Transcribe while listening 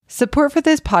Support for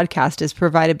this podcast is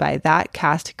provided by That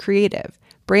Cast Creative.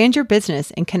 Brand your business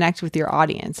and connect with your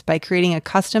audience by creating a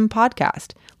custom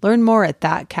podcast. Learn more at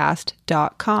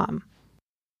thatcast.com.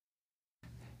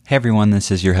 Hey everyone, this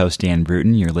is your host Dan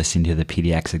Bruton. You're listening to the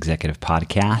PDX Executive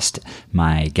Podcast.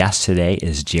 My guest today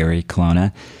is Jerry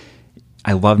Colonna.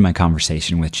 I loved my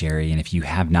conversation with Jerry, and if you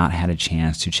have not had a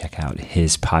chance to check out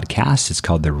his podcast, it's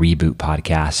called the Reboot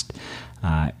Podcast.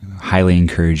 Highly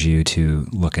encourage you to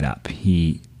look it up.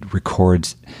 He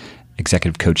records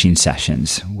executive coaching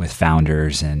sessions with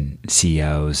founders and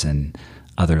CEOs and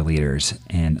other leaders.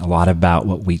 And a lot about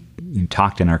what we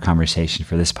talked in our conversation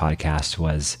for this podcast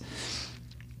was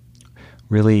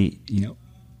really,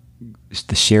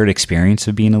 the shared experience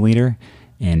of being a leader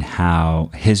and how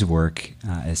his work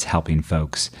is helping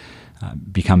folks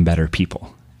become better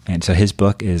people. And so his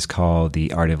book is called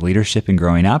The Art of Leadership and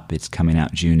Growing Up. It's coming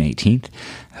out June 18th.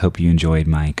 I hope you enjoyed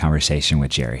my conversation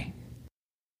with Jerry.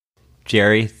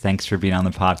 Jerry, thanks for being on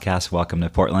the podcast. Welcome to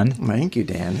Portland. Thank you,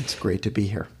 Dan. It's great to be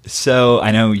here. So I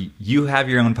know you have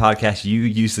your own podcast. You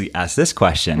usually ask this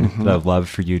question, but I'd love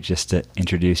for you just to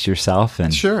introduce yourself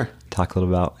and talk a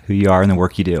little about who you are and the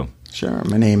work you do. Sure.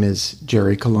 My name is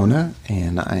Jerry Colonna,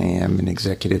 and I am an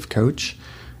executive coach,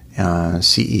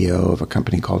 CEO of a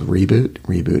company called Reboot,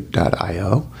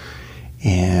 Reboot.io.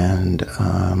 And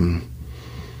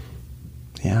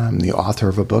I'm the author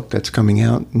of a book that's coming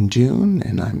out in June,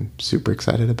 and I'm super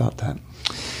excited about that.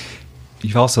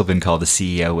 You've also been called the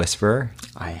CEO Whisperer.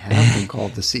 I have been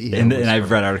called the CEO and I've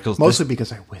read articles. Mostly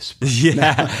because I whisper.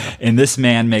 Yeah. And this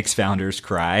man makes founders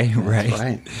cry, right? That's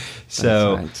right.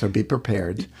 So, That's right. So be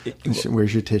prepared.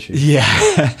 Where's your tissue?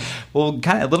 Yeah. Well,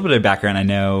 kind of a little bit of background.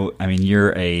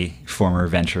 You're a former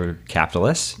venture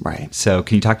capitalist. Right. So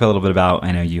can you talk a little bit about,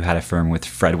 I know you had a firm with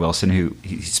Fred Wilson, who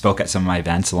he spoke at some of my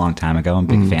events a long time ago. I'm a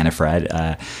big fan of Fred.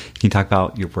 Can you talk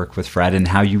about your work with Fred and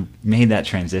how you made that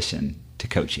transition to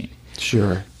coaching?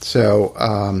 Sure. So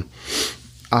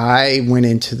I went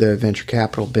into the venture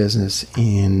capital business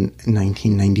in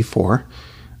 1994.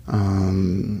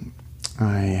 I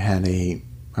had a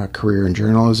career in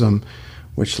journalism,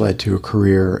 which led to a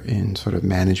career in sort of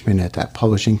management at that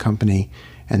publishing company.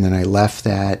 And then I left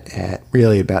that at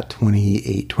really about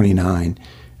 28, 29,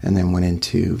 and then went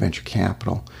into venture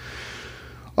capital.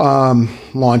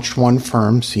 Launched one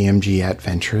firm, CMG at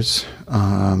Ventures,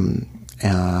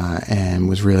 and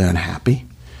was really unhappy.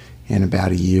 And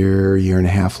about a year and a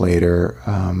half later,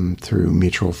 through a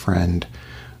mutual friend,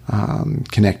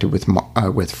 connected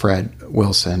with Fred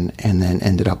Wilson, and then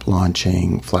ended up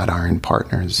launching Flatiron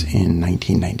Partners in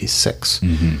 1996.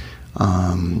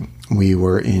 We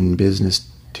were in business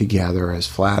together as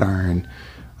Flatiron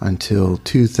until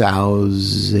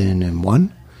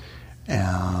 2001,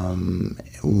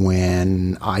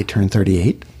 when I turned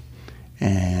 38,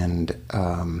 and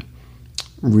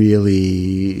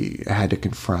really had to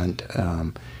confront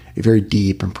a very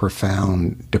deep and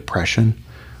profound depression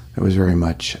that was very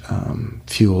much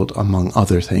fueled, among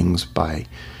other things, by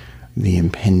the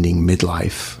impending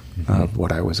midlife of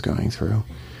what I was going through.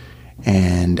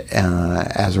 And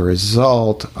as a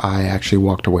result, I actually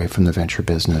walked away from the venture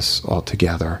business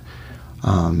altogether,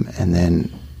 and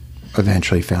then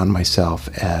eventually found myself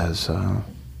as a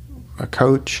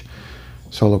coach,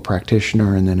 solo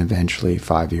practitioner, and then eventually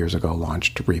 5 years ago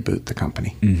launched to Reboot the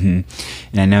company. And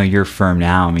I know your firm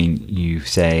now, you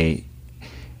say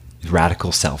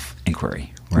radical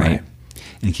self-inquiry, right?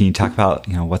 And can you talk about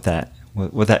what that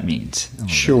means?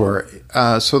 Sure.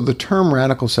 So the term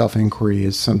radical self-inquiry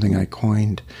is something I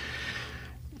coined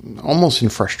almost in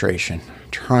frustration,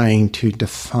 trying to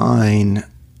define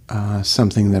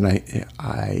something that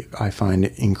I find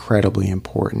incredibly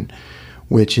important,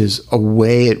 which is a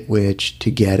way at which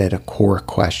to get at a core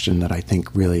question that I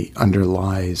think really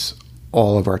underlies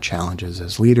all of our challenges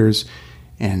as leaders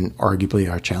and arguably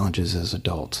our challenges as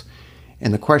adults.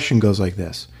 And the question goes like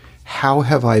this: how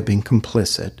have I been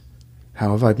complicit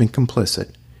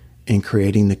in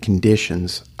creating the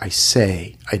conditions I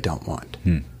say I don't want?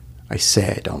 I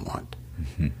say I don't want.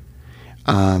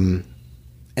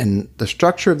 And the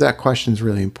structure of that question is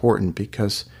really important,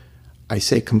 because I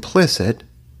say complicit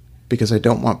because I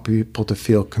don't want people to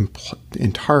feel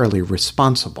entirely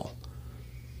responsible,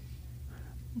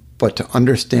 but to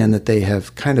understand that they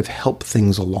have kind of helped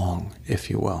things along, if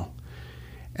you will.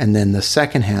 And then the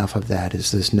second half of that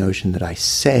is this notion that I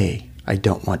say I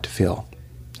don't want to feel,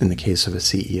 in the case of a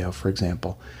CEO, for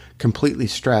example, completely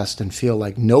stressed and feel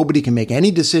like nobody can make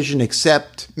any decision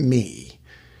except me.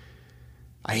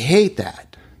 I hate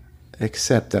that,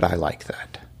 except that I like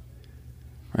that,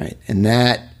 right? And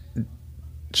that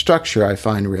structure I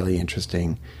find really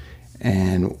interesting,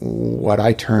 And what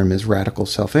I term as radical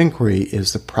self-inquiry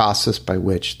is the process by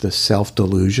which the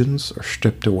self-delusions are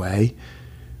stripped away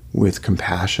with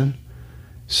compassion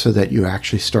so that you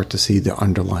actually start to see the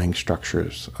underlying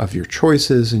structures of your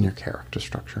choices and your character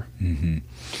structure. Mm-hmm.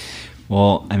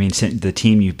 Well, I mean, the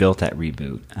team you built at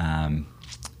Reboot, and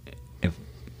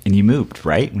you moved,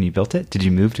 right? When you built it? Did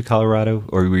you move to Colorado,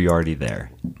 or were you already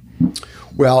there?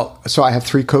 Well, so I have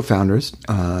three co-founders,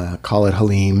 Khalid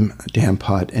Halim, Dan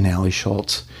Putt, and Ali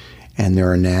Schultz. And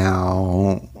there are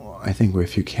now, I think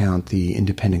if you count the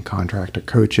independent contractor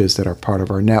coaches that are part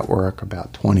of our network,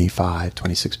 about 25,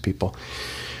 26 people.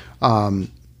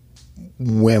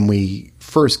 When we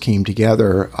first came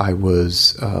together, I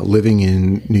was living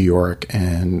in New York,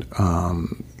 and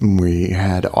we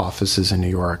had offices in New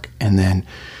York. And then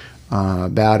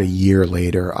about a year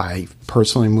later, I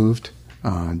personally moved.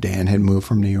 Dan had moved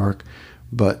from New York,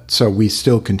 but so we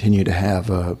still continue to have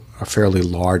a fairly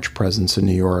large presence in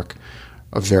New York,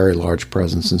 a very large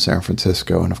presence in San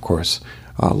Francisco, and of course,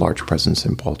 a large presence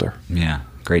in Boulder. Yeah,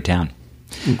 great town.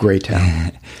 Great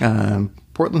town.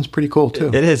 Portland's pretty cool too.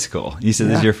 It is cool. You said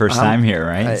this is your first time here,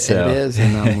 right? It is,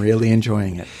 and I'm really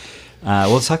enjoying it.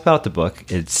 Well, let's talk about the book.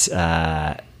 It's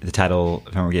the title,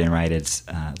 if I'm getting it right, it's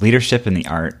Leadership and the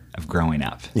Art of Growing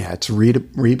Up. Yeah, it's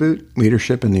Reboot,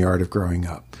 Leadership and the Art of Growing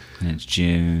Up. And it's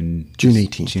June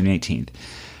 18th. June 18th.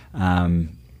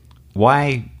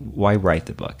 Why write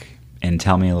the book? And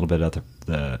tell me a little bit about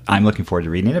the I'm looking forward to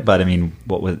reading it, but I mean,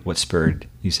 what spurred,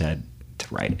 you said,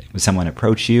 to write it? Would someone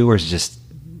approach you, or is it just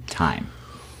time?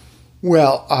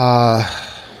 Well,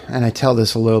 and I tell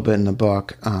this a little bit in the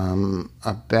book,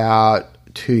 about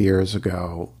 2 years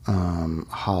ago,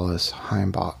 Hollis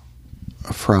Heimbach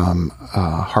from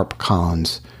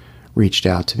HarperCollins reached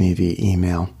out to me via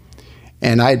email.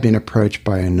 And I had been approached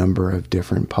by a number of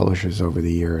different publishers over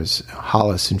the years,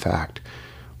 Hollis, in fact,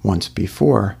 once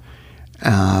before,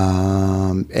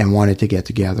 and wanted to get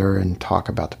together and talk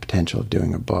about the potential of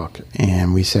doing a book.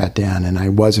 And we sat down, and I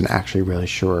wasn't actually really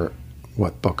sure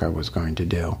what book I was going to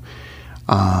do,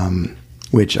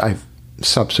 which I've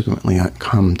subsequently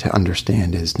come to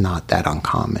understand is not that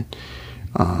uncommon.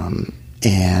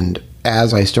 And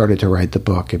as I started to write the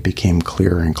book, it became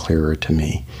clearer and clearer to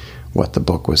me what the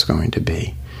book was going to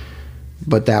be.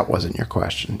 But that wasn't your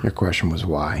question. Your question was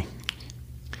why.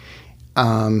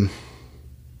 I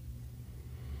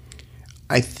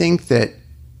think that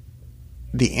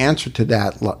the answer to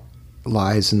that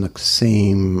lies in the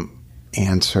same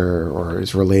answer, or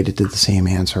is related to the same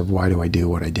answer of why do I do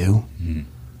what I do? Mm-hmm.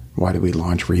 Why do we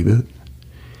launch Reboot?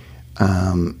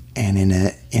 And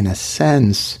in a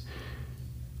sense,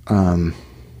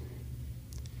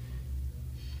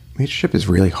 leadership is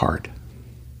really hard.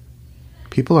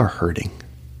 People are hurting.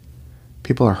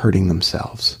 People are hurting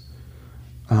themselves.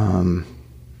 And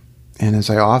as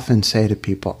I often say to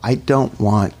people, I don't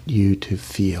want you to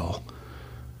feel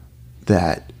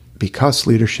that because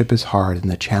leadership is hard and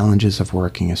the challenges of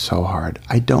working is so hard,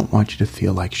 I don't want you to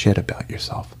feel like shit about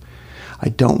yourself. I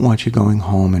don't want you going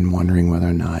home and wondering whether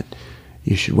or not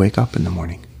you should wake up in the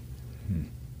morning.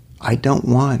 I don't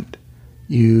want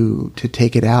you to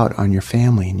take it out on your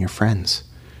family and your friends.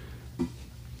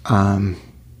 And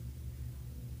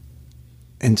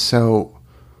so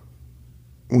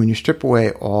when you strip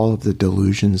away all of the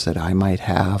delusions that I might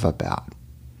have about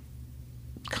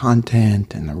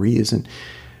content and the reason,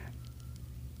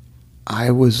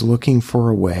 I was looking for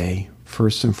a way,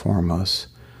 first and foremost,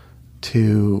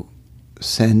 to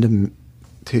send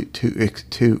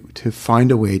to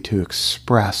find a way to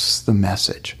express the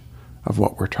message of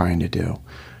what we're trying to do,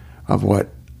 of what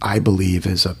I believe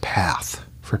is a path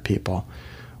for people,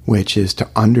 which is to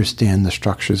understand the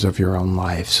structures of your own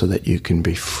life so that you can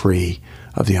be free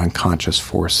of the unconscious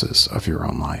forces of your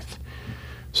own life,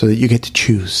 so that you get to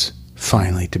choose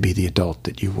finally to be the adult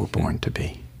that you were born to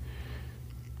be.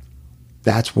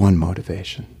 That's one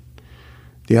motivation.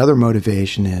 The other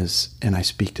motivation is, and I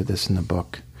speak to this in the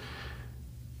book,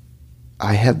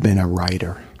 I have been a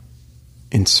writer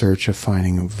in search of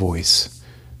finding a voice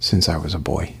since I was a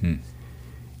boy.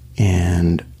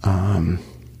 And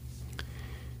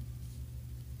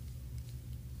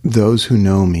those who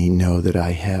know me know that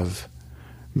I have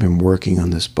been working on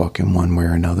this book in one way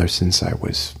or another since I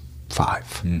was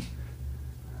 5.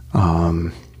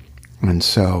 And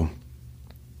so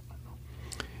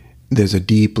there's a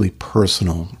deeply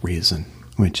personal reason,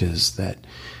 which is that,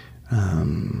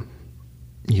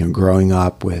 growing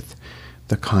up with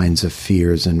the kinds of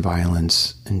fears and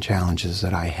violence and challenges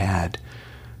that I had,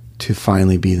 to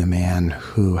finally be the man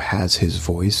who has his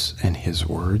voice and his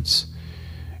words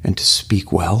and to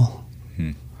speak well,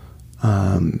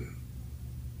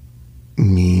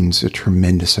 means a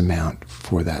tremendous amount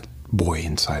for that boy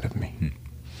inside of me.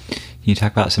 Can you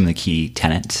talk about some of the key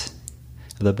tenets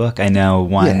of the book? I know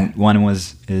one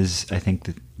is I think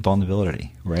the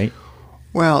vulnerability, right?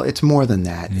 Well, it's more than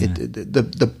that. Yeah.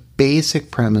 The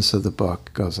basic premise of the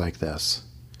book goes like this.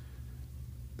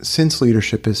 Since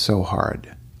leadership is so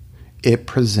hard, it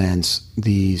presents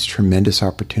these tremendous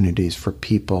opportunities for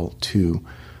people to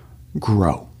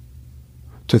grow,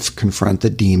 to confront the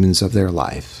demons of their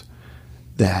life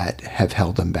that have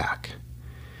held them back.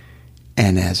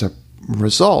 And as a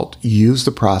result, use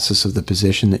the process of the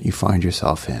position that you find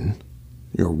yourself in,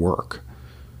 your work,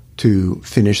 to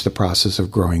finish the process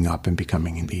of growing up and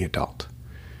becoming the adult.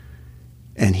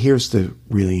 And here's the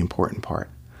really important part.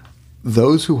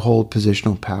 Those who hold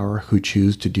positional power, who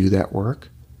choose to do that work,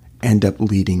 end up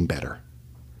leading better.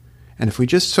 And if we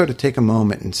just sort of take a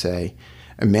moment and say,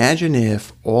 imagine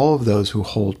if all of those who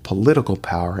hold political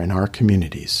power in our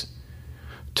communities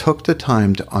took the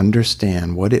time to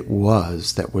understand what it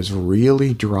was that was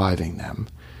really driving them,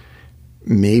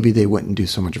 maybe they wouldn't do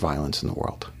so much violence in the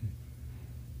world.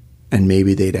 And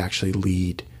maybe they'd actually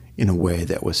lead in a way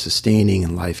that was sustaining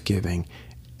and life-giving,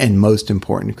 and most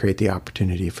important, create the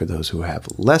opportunity for those who have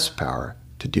less power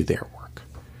to do their work.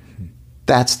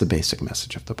 That's the basic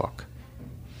message of the book.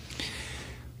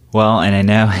 Well, and I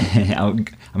know I'm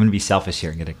going to be selfish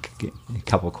here and get a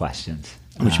couple questions.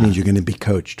 Which means you're going to be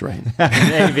coached, right?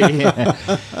 Maybe.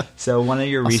 So one of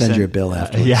your I'll send you a bill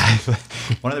afterwards.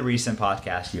 One of the recent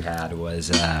podcasts you had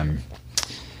was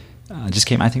just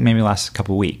came, I think, maybe last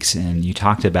couple of weeks, and you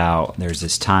talked about there's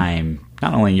this time,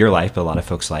 not only in your life, but a lot of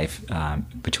folks' life,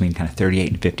 between kind of 38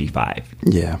 and 55.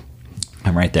 Yeah.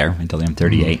 I'm right there until I'm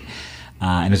 38.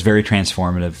 And it was very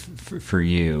transformative for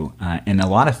you. And a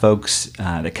lot of folks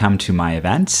that come to my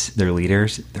events, they're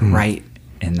leaders, they're right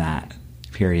in that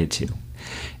period too.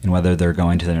 And whether they're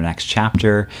going to their next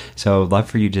chapter. So I'd love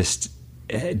for you just,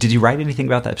 did you write anything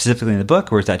about that specifically in the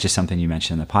book, or is that just something you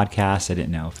mentioned in the podcast? I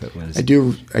didn't know if it was. I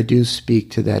do speak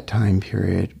to that time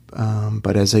period,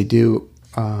 but as I do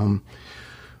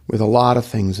with a lot of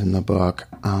things in the book,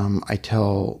 I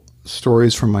tell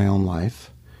stories from my own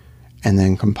life and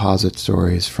then composite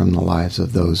stories from the lives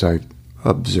of those I've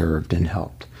observed and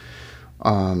helped.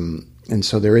 And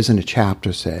so there isn't a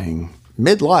chapter saying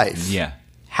midlife,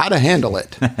 how to handle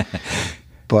it.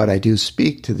 But I do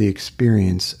speak to the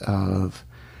experience of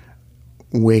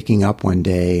waking up one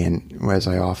day and, as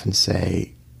I often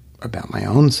say about my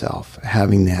own self,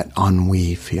 having that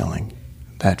ennui feeling,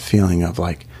 that feeling of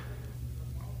like,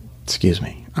 excuse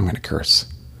me, I'm going to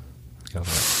curse.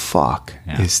 Fuck,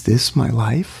 is this my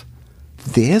life?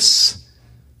 This?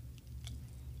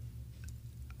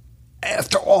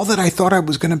 After all that I thought I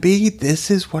was going to be,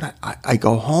 this is what I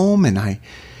go home and I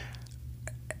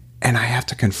have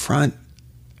to confront.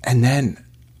 And then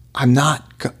I'm not,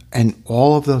 and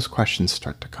all of those questions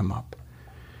start to come up.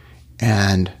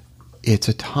 And it's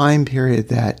a time period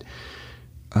that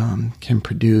can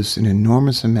produce an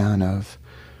enormous amount of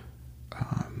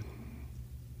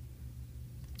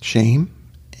shame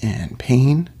and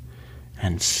pain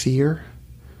and fear.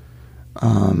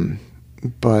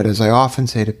 But as I often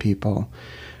say to people,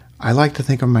 I like to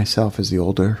think of myself as the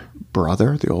older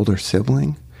brother, the older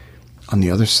sibling, on the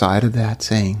other side of that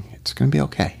saying, it's going to be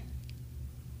okay.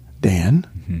 Dan,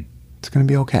 it's going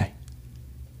to be okay.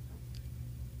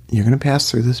 You're going to pass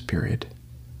through this period,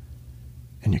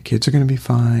 and your kids are going to be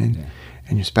fine,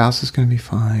 and your spouse is going to be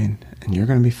fine, and you're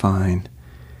going to be fine,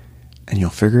 and you'll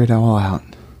figure it all out.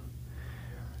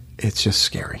 It's just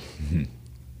scary.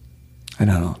 I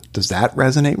don't know. Does that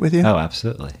resonate with you? Oh,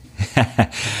 absolutely.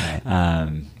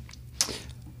 Right.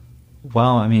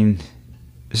 Well, I mean,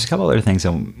 there's a couple other things I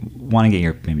want to get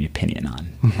your maybe opinion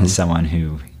on as someone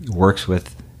who works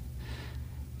with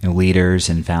leaders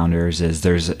and founders. Is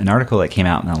there's an article that came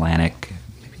out in Atlantic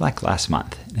maybe like last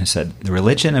month, and it said the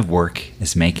religion of work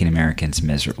is making Americans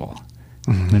miserable.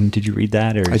 Did you read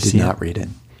that? Or I did not read it.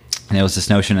 And it was this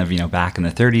notion of, back in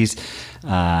the 30s,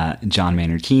 John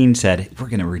Maynard Keynes said, we're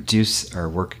going to reduce our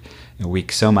work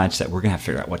week so much that we're going to have to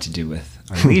figure out what to do with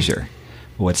our leisure.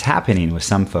 But what's happening with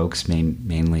some folks,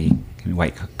 mainly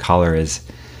white collar, is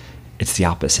it's the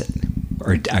opposite.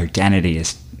 Our identity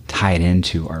is tied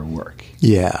into our work.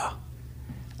 Yeah.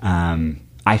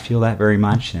 I feel that very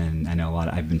much, and I know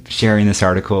I've been sharing this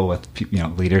article with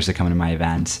leaders that come to my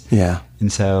events. Yeah.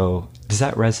 And so, does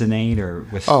that resonate or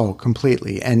with? Oh,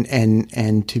 completely.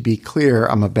 And to be clear,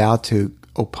 I'm about to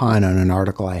opine on an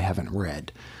article I haven't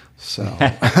read. So,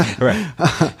 right.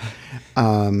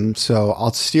 So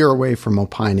I'll steer away from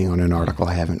opining on an article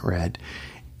I haven't read,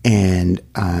 and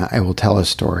I will tell a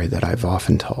story that I've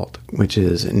often told, which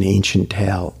is an ancient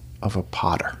tale of a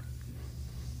potter.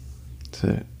 It's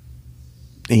an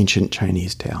ancient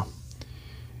Chinese tale.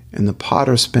 And the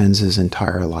potter spends his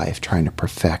entire life trying to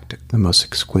perfect the most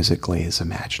exquisite glaze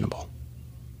imaginable.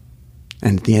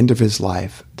 And at the end of his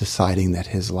life, deciding that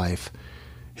his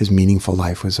meaningful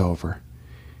life was over,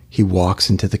 he walks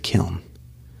into the kiln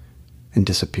and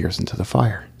disappears into the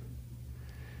fire.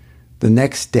 The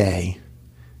next day,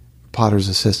 potter's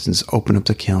assistants open up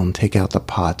the kiln, take out the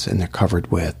pots, and they're covered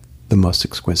with the most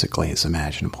exquisite glaze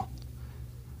imaginable.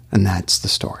 And that's the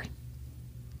story.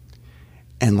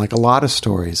 And like a lot of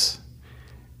stories,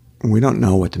 we don't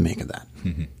know what to make of that.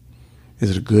 Mm-hmm.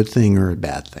 Is it a good thing or a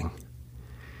bad thing?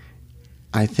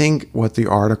 I think what the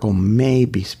article may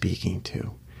be speaking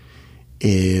to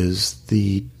is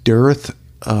the dearth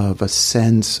of a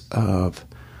sense of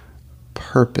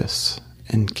purpose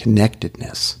and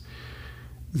connectedness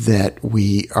that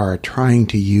we are trying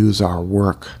to use our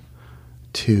work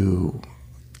to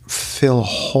fill a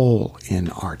hole in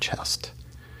our chest.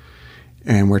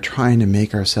 And we're trying to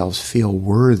make ourselves feel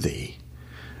worthy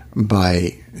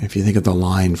by, if you think of the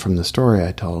line from the story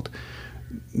I told,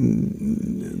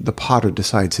 the potter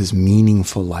decides his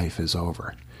meaningful life is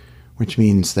over, which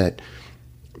means that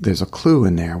there's a clue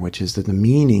in there, which is that the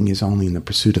meaning is only in the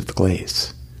pursuit of the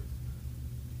glaze.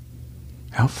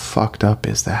 How fucked up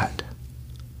is that?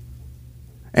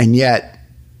 And yet,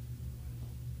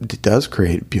 it does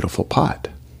create a beautiful pot,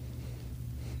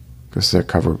 because they're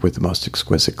covered with the most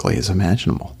exquisite glaze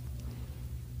imaginable.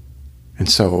 And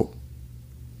so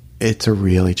it's a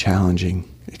really challenging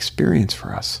experience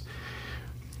for us.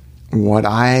 What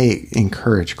I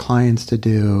encourage clients to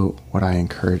do, what I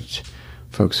encourage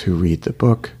folks who read the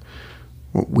book,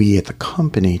 what we at the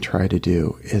company try to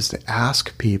do is to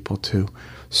ask people to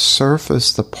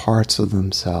surface the parts of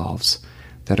themselves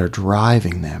that are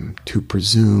driving them to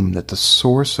presume that the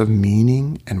source of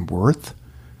meaning and worth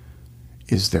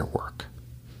is their work.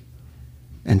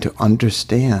 And to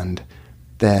understand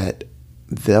that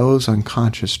those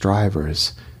unconscious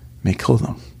drivers may kill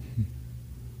them.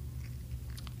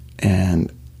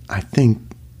 And I think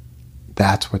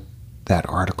that's what that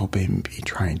article may be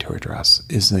trying to address,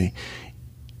 is I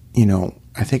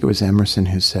think it was Emerson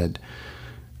who said,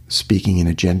 speaking in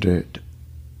a gendered,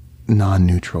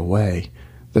 non-neutral way,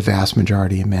 the vast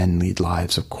majority of men lead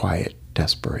lives of quiet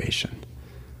desperation.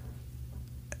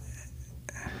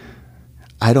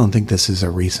 I don't think this is a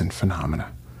recent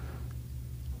phenomena.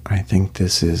 I think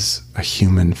this is a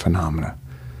human phenomena.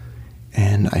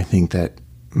 And I think that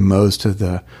most of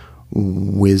the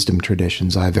wisdom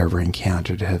traditions I've ever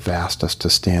encountered have asked us to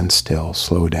stand still,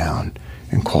 slow down,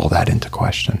 and call that into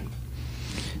question.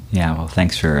 Yeah, well,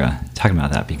 thanks for talking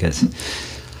about that, because,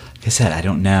 like I said, I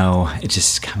don't know. It's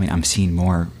just coming. I'm seeing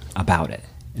more about it,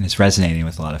 and it's resonating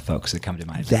with a lot of folks that come to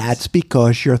my events. That's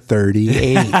because you're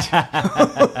 38.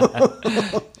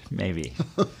 Maybe.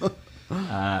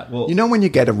 Well, when you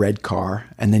get a red car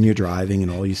and then you're driving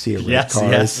and all you see are red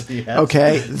cars? Yes.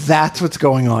 Okay, that's what's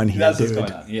going on here, That's dude.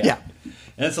 what's going on, yeah.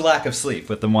 And it's a lack of sleep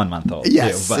with the 1 month old.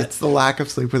 Yes, too, it's the lack of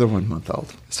sleep with a 1 month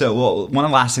old. So, one of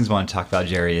the last things I want to talk about,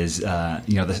 Jerry, is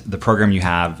the program you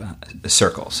have,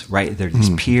 Circles, right? There's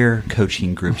these peer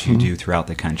coaching groups you do throughout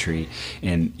the country,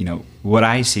 and what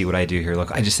I do here.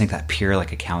 Look, I just think that peer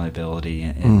accountability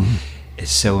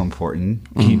is so important.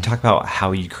 Can you talk about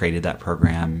how you created that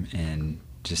program and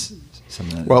just some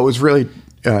of the... Well, it was really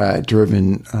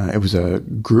driven. It was a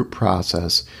group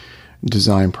process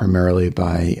designed primarily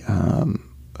by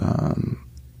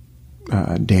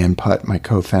Dan Putt, my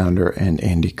co-founder, and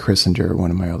Andy Christinger,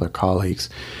 one of my other colleagues,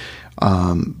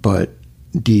 but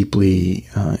deeply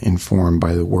informed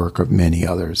by the work of many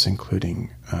others, including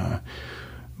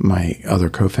my other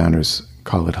co-founders,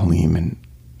 Khalid Halim and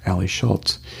Ali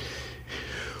Schultz.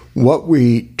 What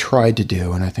we tried to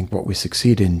do, and I think what we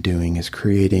succeeded in doing, is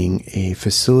creating a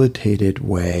facilitated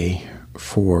way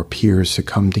for peers to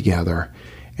come together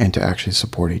and to actually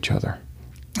support each other.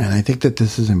 And I think that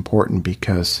this is important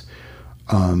because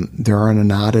there are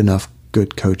not enough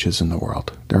good coaches in the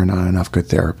world. There are not enough good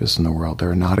therapists in the world. There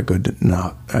are not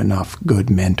enough good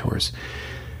mentors.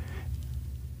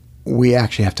 We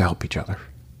actually have to help each other.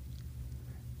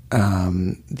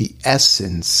 The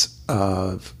essence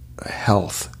of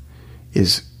health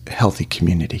is healthy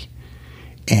community.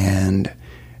 And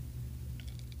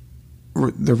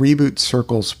the Reboot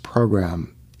Circles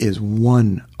program is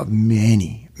one of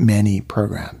many, many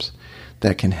programs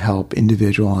that can help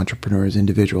individual entrepreneurs,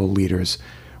 individual leaders,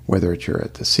 whether you're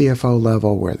at the CFO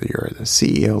level, whether you're at the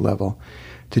CEO level,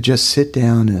 to just sit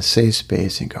down in a safe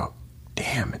space and go,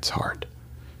 damn, it's hard.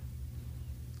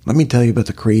 Let me tell you about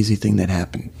the crazy thing that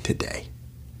happened today.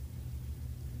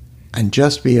 and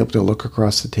just be able to look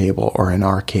across the table, or in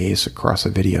our case, across a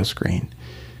video screen,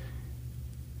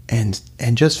 and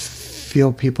just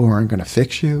feel people who aren't going to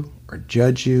fix you or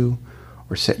judge you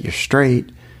or set you straight,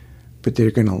 but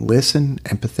they're going to listen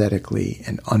empathetically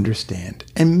and understand,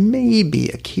 and maybe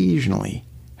occasionally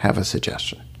have a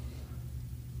suggestion,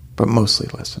 but mostly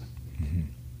listen.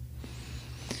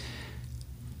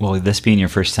 Well, this being your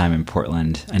first time in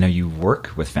Portland, I know you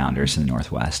work with founders in the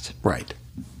Northwest. Right.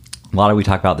 A lot of we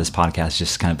talk about this podcast,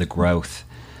 just kind of the growth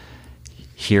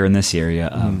here in this area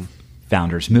of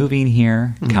founders moving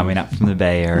here, coming up from the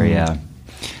Bay Area.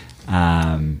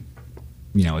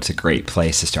 It's a great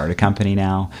place to start a company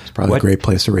now. It's probably a great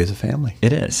place to raise a family.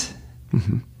 It is.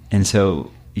 And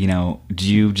so, do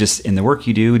you just, in the work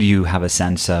you do you have a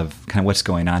sense of kind of what's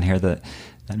going on here that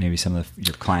maybe some of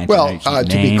your clients... Well, to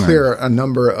be clear, a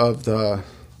number of the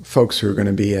folks who are going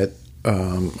to be at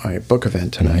my book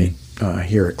event tonight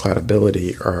here at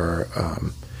Cloudability are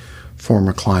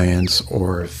former clients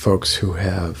or folks who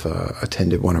have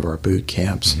attended one of our boot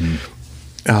camps.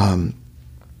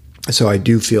 So I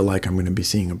do feel like I'm going to be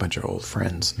seeing a bunch of old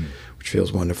friends, which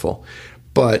feels wonderful.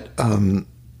 But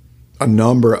a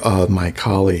number of my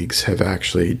colleagues have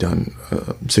actually done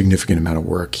a significant amount of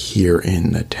work here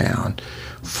in the town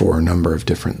for a number of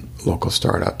different local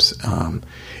startups.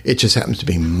 It just happens to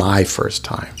be my first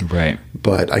time. Right.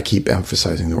 But I keep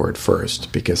emphasizing the word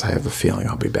first because I have a feeling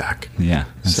I'll be back. Yeah,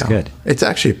 that's good. It's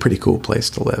actually a pretty cool place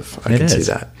to live. I can see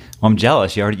that. Well, I'm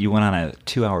jealous. You went on a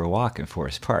 2-hour walk in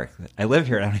Forest Park. I live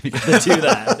here. I don't even get to do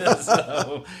that.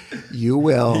 So. You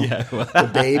will. Yeah, well.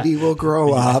 The baby will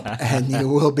grow up, and you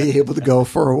will be able to go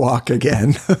for a walk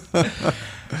again.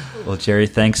 Well, Jerry,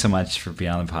 thanks so much for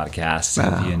being on the podcast. I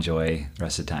hope you enjoy the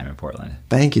rest of the time in Portland.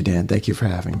 Thank you, Dan. Thank you for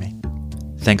having me.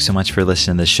 Thanks so much for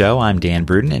listening to the show. I'm Dan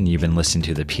Bruton, and you've been listening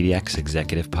to the PDX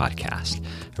Executive Podcast.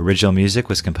 Original music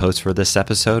was composed for this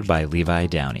episode by Levi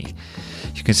Downey.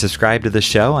 You can subscribe to the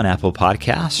show on Apple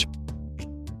Podcasts